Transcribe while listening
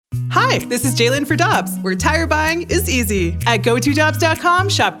Hi, this is Jalen for Dobbs, where tire buying is easy. At GoToDobbs.com,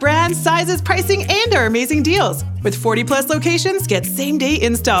 shop brands, sizes, pricing, and our amazing deals. With 40-plus locations, get same-day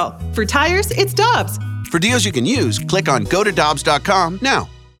install. For tires, it's Dobbs. For deals you can use, click on GoToDobbs.com now.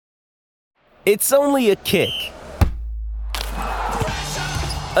 It's only a kick,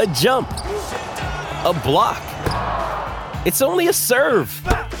 a jump, a block. It's only a serve.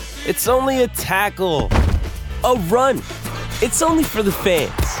 It's only a tackle, a run. It's only for the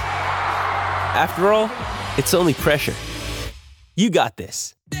fans. After all, it's only pressure. You got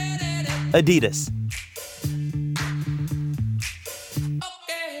this. Adidas.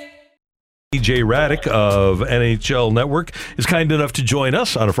 EJ Radick of NHL Network is kind enough to join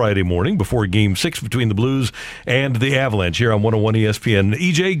us on a Friday morning before Game 6 between the Blues and the Avalanche here on 101 ESPN.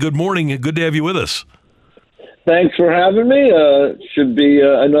 EJ, good morning. Good to have you with us. Thanks for having me. Should be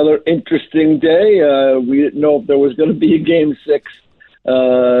another interesting day. We didn't know if there was going to be a Game 6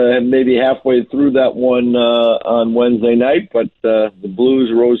 and maybe halfway through that one on Wednesday night, but the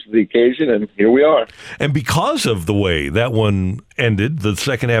Blues rose to the occasion, and here we are. And because of the way that one ended, the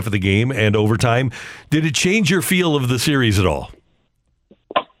second half of the game and overtime, did it change your feel of the series at all?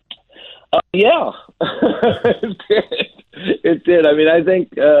 Yeah, it did. It did. I mean, I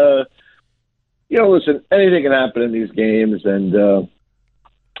think, listen, anything can happen in these games, and,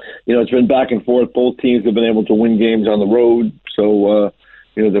 it's been back and forth. Both teams have been able to win games on the road, so,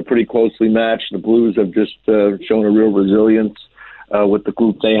 they're pretty closely matched. The Blues have just shown a real resilience with the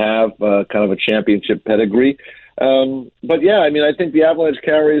group they have, kind of a championship pedigree. But, yeah, I mean, I think the Avalanche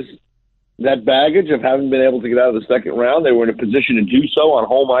carries that baggage of having been able to get out of the second round. They were in a position to do so on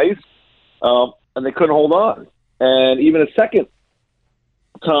home ice, and they couldn't hold on. And even a second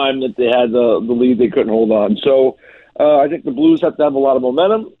time that they had the lead, they couldn't hold on. So I think the Blues have to have a lot of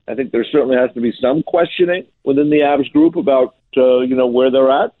momentum. I think there certainly has to be some questioning within the Avs group about, where they're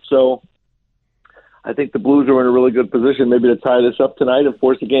at. So I think the Blues are in a really good position maybe to tie this up tonight and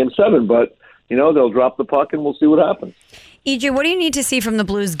force a Game 7. But, they'll drop the puck and we'll see what happens. EJ, what do you need to see from the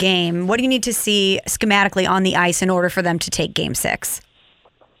Blues game? What do you need to see schematically on the ice in order for them to take Game 6?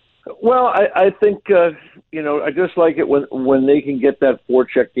 Well, I think, I just like it when they can get that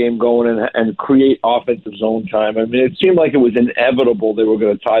forecheck game going and create offensive zone time. I mean, it seemed like it was inevitable they were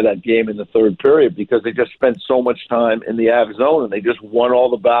going to tie that game in the third period because they just spent so much time in the Avs zone and they just won all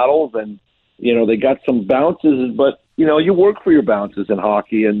the battles and, they got some bounces. But, you work for your bounces in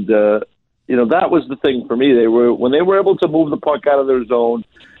hockey. And, that was the thing for me. When they were able to move the puck out of their zone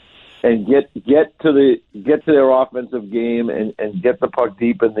and get to their offensive game and get the puck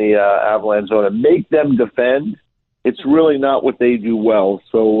deep in the Avalanche zone and make them defend, it's really not what they do well.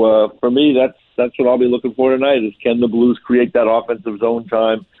 So for me, that's what I'll be looking for tonight is can the Blues create that offensive zone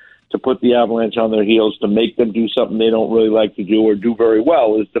time to put the Avalanche on their heels, to make them do something they don't really like to do or do very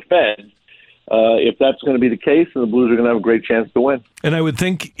well is defend. If that's going to be the case, then the Blues are going to have a great chance to win. And I would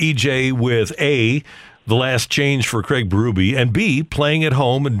think, EJ, with A, the last change for Craig Berube, and B, playing at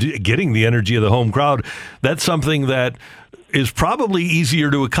home and getting the energy of the home crowd, that's something that is probably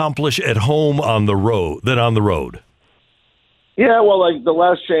easier to accomplish at home on the road than on the road. Yeah, well, like the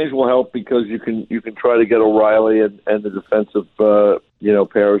last change will help because you can try to get O'Reilly and the defensive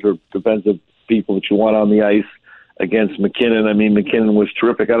pairs or defensive people that you want on the ice against McKinnon. I mean, McKinnon was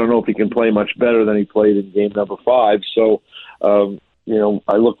terrific. I don't know if he can play much better than he played in game number 5. So,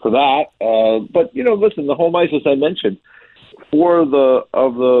 I look for that. But, listen, the home ice, as I mentioned, 4 of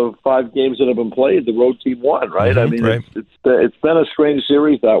the 5 games that have been played, the road team won, right? I mean, right. It's been a strange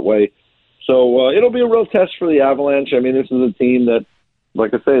series that way. So it'll be a real test for the Avalanche. I mean, this is a team that,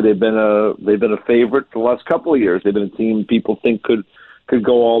 like I say, they've been a favorite for the last couple of years. They've been a team people think could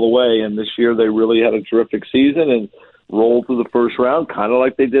go all the way, and this year they really had a terrific season and rolled through the first round, kind of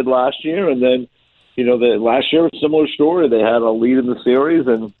like they did last year. And then, last year was a similar story. They had a lead in the series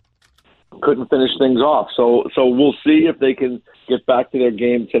and couldn't finish things off. So we'll see if they can get back to their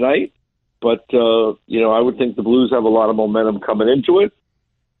game tonight. But I would think the Blues have a lot of momentum coming into it.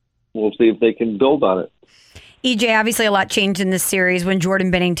 We'll see if they can build on it. EJ, obviously a lot changed in this series when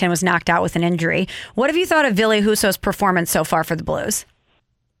Jordan Binnington was knocked out with an injury. What have you thought of Ville Husso's performance so far for the Blues?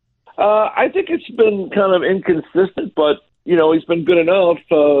 I think it's been kind of inconsistent, but, he's been good enough,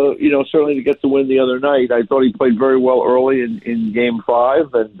 certainly to get the win the other night. I thought he played very well early in Game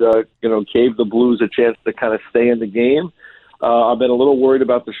 5 and, gave the Blues a chance to kind of stay in the game. I've been a little worried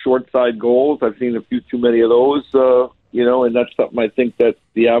about the short side goals. I've seen a few too many of those, and that's something I think that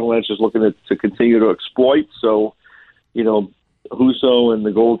the Avalanche is looking to continue to exploit. So, Husso and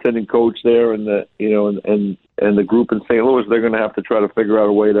the goaltending coach there and the, and the group in St. Louis, they're going to have to try to figure out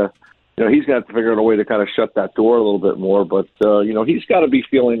a way to, he's got to figure out a way to kind of shut that door a little bit more. But, he's got to be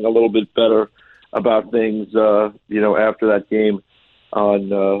feeling a little bit better about things, after that game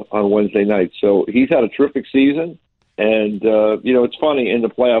on Wednesday night. So he's had a terrific season. And, it's funny in the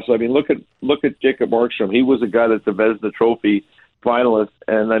playoffs. I mean, look at Jacob Markstrom. He was a guy that's the Vezina Trophy finalist.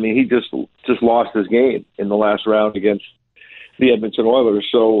 And, I mean, he just lost his game in the last round against the Edmonton Oilers.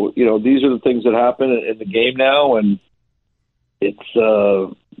 So, these are the things that happen in the game now. And it's,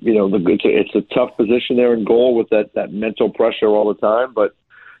 it's a tough position there in goal with that mental pressure all the time. But,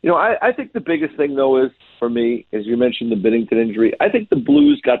 I think the biggest thing, though, is for me, as you mentioned, the Binnington injury. I think the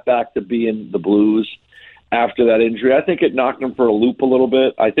Blues got back to being the Blues after that injury. I think it knocked them for a loop a little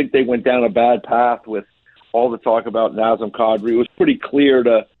bit. I think they went down a bad path with all the talk about Nazem Kadri. It was pretty clear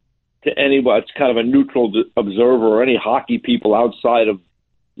to anybody, it's kind of a neutral observer or any hockey people outside of,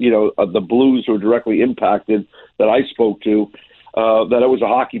 of the Blues who were directly impacted that I spoke to, that it was a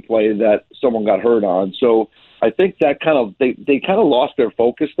hockey play that someone got hurt on. So I think that they kind of lost their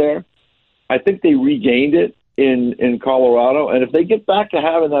focus there. I think they regained it in Colorado. And if they get back to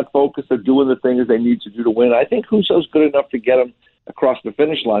having that focus of doing the things they need to do to win, I think Husso's good enough to get them across the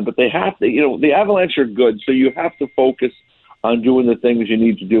finish line. But they have to, the Avalanche are good, so you have to focus on doing the things you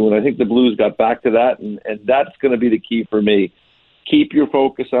need to do. And I think the Blues got back to that, and that's going to be the key for me. Keep your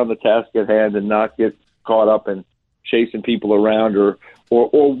focus on the task at hand and not get caught up in chasing people around or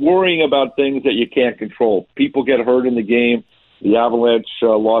worrying about things that you can't control. People get hurt in the game. The Avalanche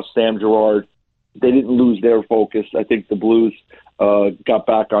lost Sam Girard. They didn't lose their focus. I think the Blues got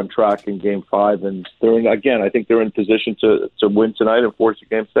back on track in Game 5, and I think they're in position to win tonight and force a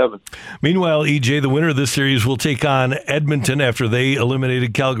Game 7. Meanwhile, EJ, the winner of this series will take on Edmonton after they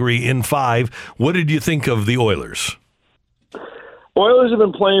eliminated Calgary in 5. What did you think of the Oilers? Oilers have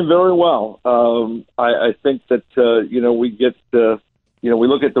been playing very well. I think that we get we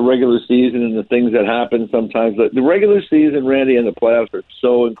look at the regular season and the things that happen sometimes. The regular season, Randy, and the playoffs are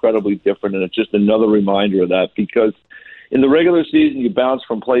so incredibly different, and it's just another reminder of that, because in the regular season you bounce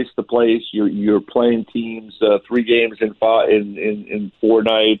from place to place. You're playing teams 3 games in 4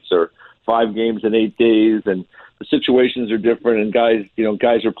 nights or 5 games in 8 days, and the situations are different. And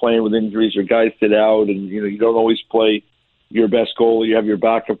guys are playing with injuries, or guys sit out, and you don't always play your best goalie. You have your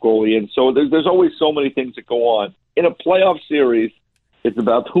backup goalie, and so there's always so many things that go on in a playoff series. It's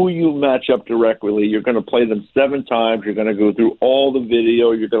about who you match up directly. You're going to play them 7 times. You're going to go through all the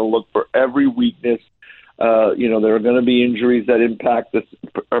video. You're going to look for every weakness. There are going to be injuries that impact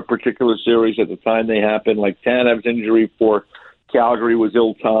a particular series at the time they happen. Like Tanev's injury for Calgary was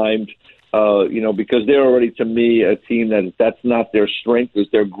ill-timed, because they're already, to me, a team that's not their strength, is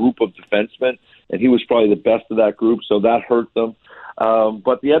their group of defensemen, and he was probably the best of that group, so that hurt them.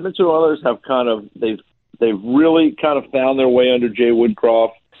 But the Edmonton Oilers have they've really kind of found their way under Jay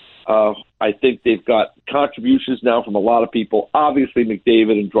Woodcroft. I think they've got contributions now from a lot of people. Obviously,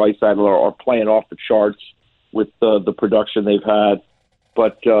 McDavid and Draisaitl are playing off the charts with the production they've had.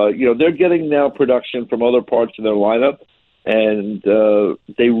 But, they're getting now production from other parts of their lineup, and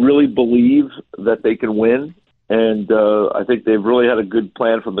they really believe that they can win. And I think they've really had a good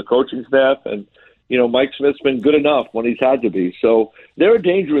plan from the coaching staff. And, Mike Smith's been good enough when he's had to be. So they're a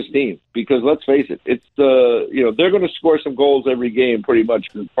dangerous team because, let's face it, it's they're going to score some goals every game pretty much.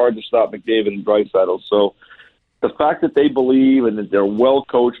 It's hard to stop McDavid and Draisaitl. So the fact that they believe and that they're well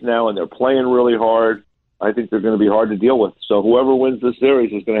coached now and they're playing really hard, I think they're going to be hard to deal with. So whoever wins this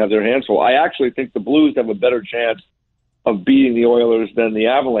series is going to have their hands full. I actually think the Blues have a better chance of beating the Oilers than the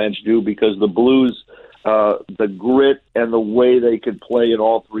Avalanche do, because the Blues, the grit and the way they could play in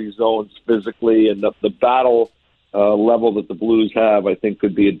all 3 zones physically, and the battle level that the Blues have, I think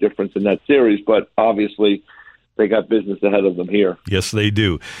could be a difference in that series. But obviously, they got business ahead of them here. Yes, they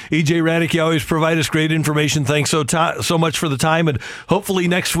do. EJ Hradek, you always provide us great information. Thanks so much for the time, and hopefully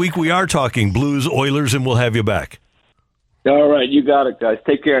next week we are talking Blues, Oilers, and we'll have you back. All right, you got it, guys.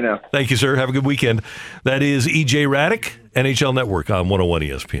 Take care now. Thank you, sir. Have a good weekend. That is EJ Hradek, NHL Network on 101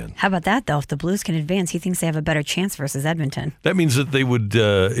 ESPN. How about that, though? If the Blues can advance, he thinks they have a better chance versus Edmonton. That means that they would,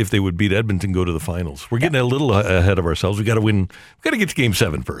 if they would beat Edmonton, go to the finals. We're getting a little ahead of ourselves. We got to win. We got to get to Game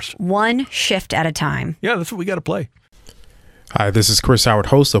 7 first. One shift at a time. Yeah, that's what we got to play. Hi, this is Chris Howard,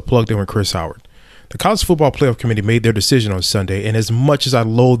 host of Plugged In with Chris Howard. The College Football Playoff Committee made their decision on Sunday, and as much as I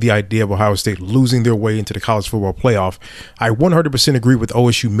loathe the idea of Ohio State losing their way into the College Football Playoff, I 100% agree with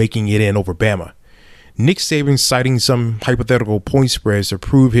OSU making it in over Bama. Nick Saban citing some hypothetical point spreads to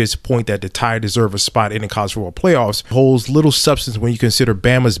prove his point that the Tide deserve a spot in the College Football Playoffs holds little substance when you consider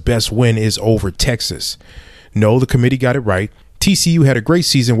Bama's best win is over Texas. No, the committee got it right. TCU had a great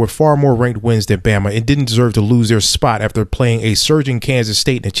season with far more ranked wins than Bama and didn't deserve to lose their spot after playing a surging Kansas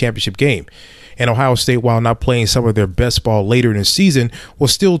State in a championship game. And Ohio State, while not playing some of their best ball later in the season,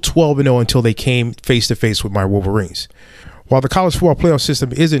 was still 12-0 until they came face-to-face with my Wolverines. While the college football playoff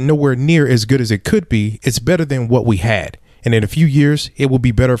system isn't nowhere near as good as it could be, it's better than what we had. And in a few years, it will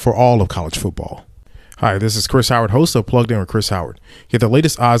be better for all of college football. Hi, this is Chris Howard, host of Plugged In with Chris Howard. Get the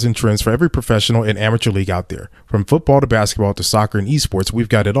latest odds and trends for every professional and amateur league out there. From football to basketball to soccer and esports, we've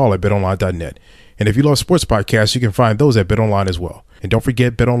got it all at BetOnline.net. And if you love sports podcasts, you can find those at BetOnline as well. And don't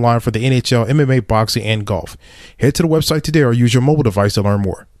forget BetOnline for the NHL, MMA, boxing, and golf. Head to the website today or use your mobile device to learn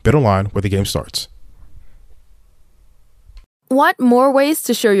more. BetOnline, where the game starts. Want more ways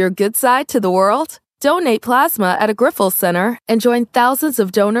to show your good side to the world? Donate plasma at a Grifols Center and join thousands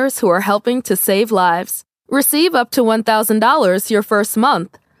of donors who are helping to save lives. Receive up to $1,000 your first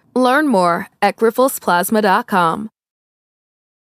month. Learn more at grifolsplasma.com.